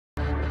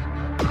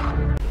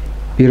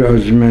Bir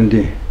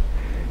Aczmendi.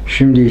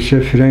 Şimdi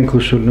ise firenk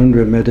usulünün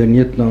ve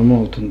medeniyet nâmı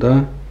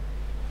altında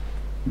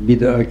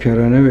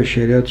bid'akarane ve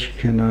şeriat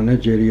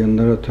şikenane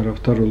cereyanlara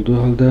taraftar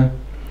olduğu halde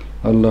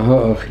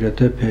Allah'a,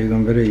 ahirete,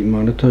 peygambere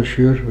imanı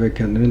taşıyor ve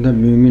kendini de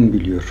mü'min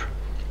biliyor.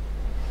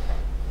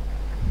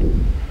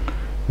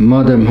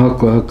 Madem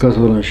hak ve hakikat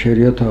olan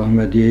şeriat-ı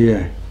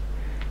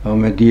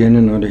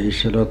Ahmediye'nin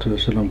aleyhissalatu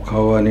vesselam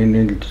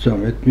kavanine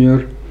iltizam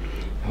etmiyor,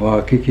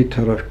 hakiki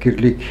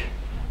tarafkirlik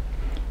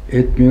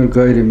etmiyor,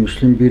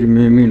 gayrimüslim bir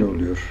mümin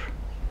oluyor.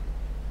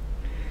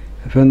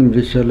 Efendim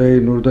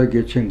Risale-i Nur'da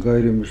geçen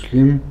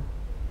gayrimüslim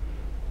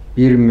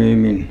bir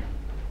mümin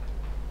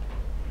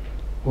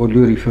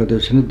oluyor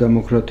ifadesini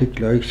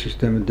demokratik laik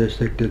sistemi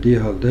desteklediği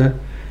halde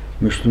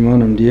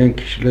Müslümanım diyen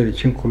kişiler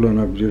için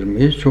kullanabilir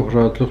miyiz? Çok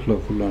rahatlıkla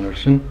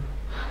kullanırsın.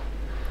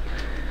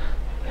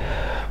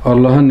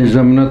 Allah'ın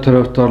nizamına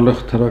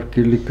taraftarlık,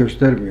 tarafkirlik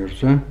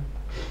göstermiyorsa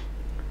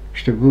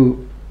işte bu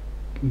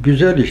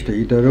güzel, işte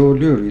idare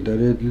oluyor,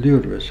 idare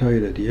ediliyor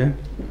vesaire diye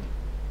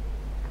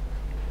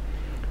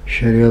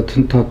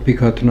şeriatın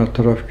tatbikatına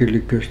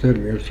tarafkirlik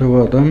göstermiyorsa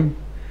o adam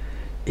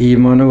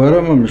imanı var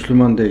ama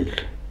Müslüman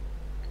değil.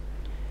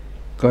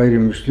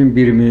 Gayrimüslim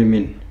bir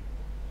mümin.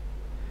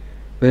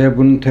 Veya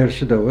bunun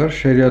tersi de var.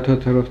 Şeriata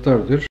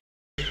taraftardır.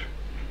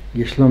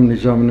 İslam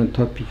nizamının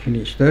tatbikini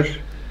ister.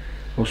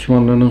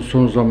 Osmanlı'nın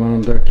son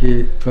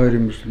zamanındaki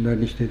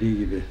gayrimüslimlerin istediği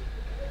gibi.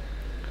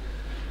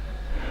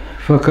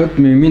 Fakat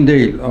mümin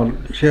değil.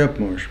 Şey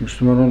yapmamış,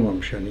 Müslüman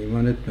olmamış, yani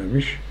iman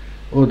etmemiş.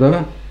 O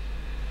da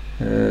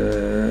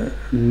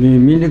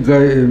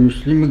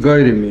Müslimi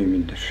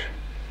gayrimümindir.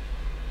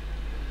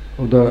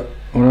 O da,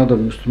 ona da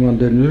Müslüman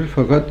denilir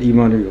fakat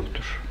imanı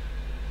yoktur.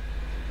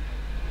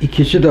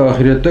 İkisi de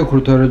ahirette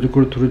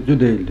kurtarıcı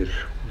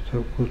değildir.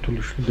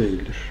 Kurtuluşlu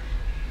değildir.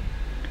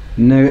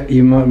 Ne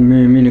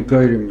mümini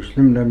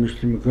gayrimüslim, ne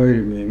müslimi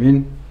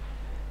gayrimümin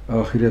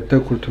ahirette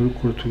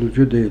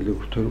kurtulucu değildir.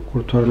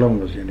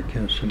 Kurtarılamaz yani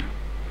kendisine.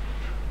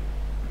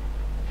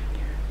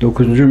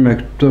 9.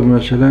 mektupta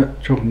mesela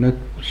çok net,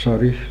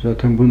 sarih.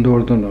 Zaten bunu da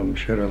oradan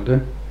almış herhalde.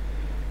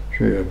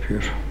 Şöyle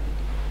yapıyor.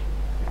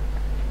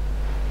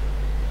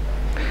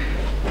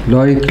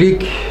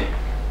 Laiklik,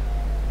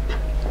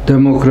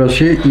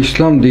 demokrasi,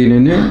 İslam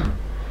dinini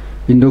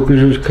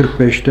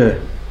 1945'te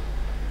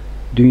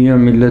dünya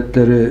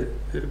milletleri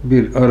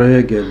bir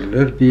araya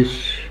geldiler. Biz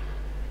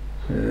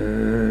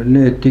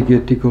ne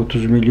ettik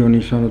 30 milyon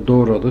insanı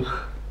doğradık.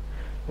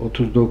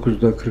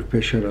 39'da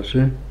 45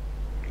 arası.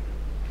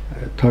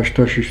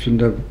 Taş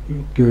üstünde,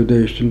 gövde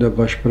üstünde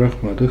baş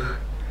bırakmadık.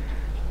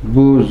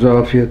 Bu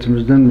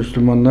zafiyetimizden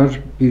Müslümanlar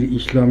bir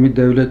İslami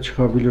devlet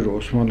çıkabilir,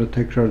 Osmanlı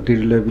tekrar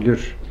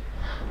dirilebilir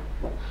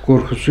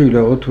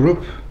korkusuyla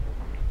oturup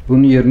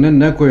bunun yerine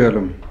ne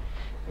koyalım?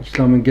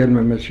 İslam'ın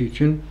gelmemesi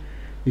için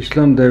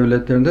İslam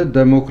devletlerinde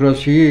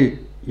demokrasiyi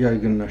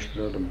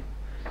yaygınlaştıralım,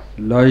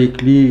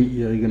 laikliği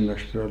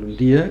yaygınlaştıralım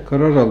diye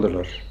karar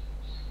aldılar.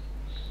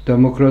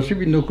 Demokrasi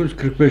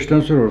 1945'ten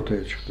sonra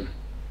ortaya çıktı.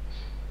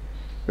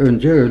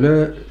 Önce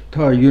öyle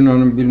ta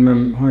Yunan'ın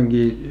bilmem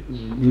hangi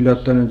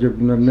milattan önce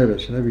bilmem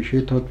neresine bir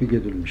şey tatbik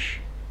edilmiş.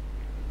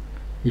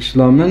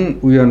 İslam'ın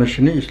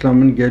uyanışını,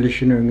 İslam'ın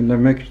gelişini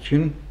önlemek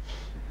için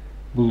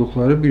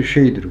buldukları bir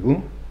şeydir bu.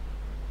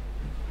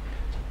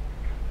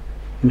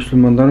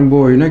 Müslümanların bu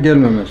oyuna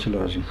gelmemesi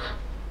lazım.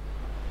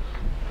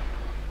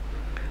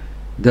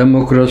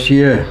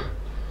 Demokrasiye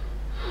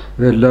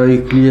ve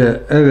laikliğe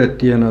evet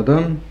diyen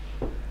adam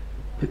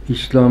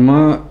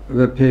İslam'a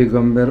ve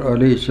Peygamber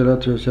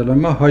aleyhissalatü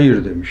vesselam'a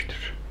hayır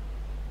demiştir.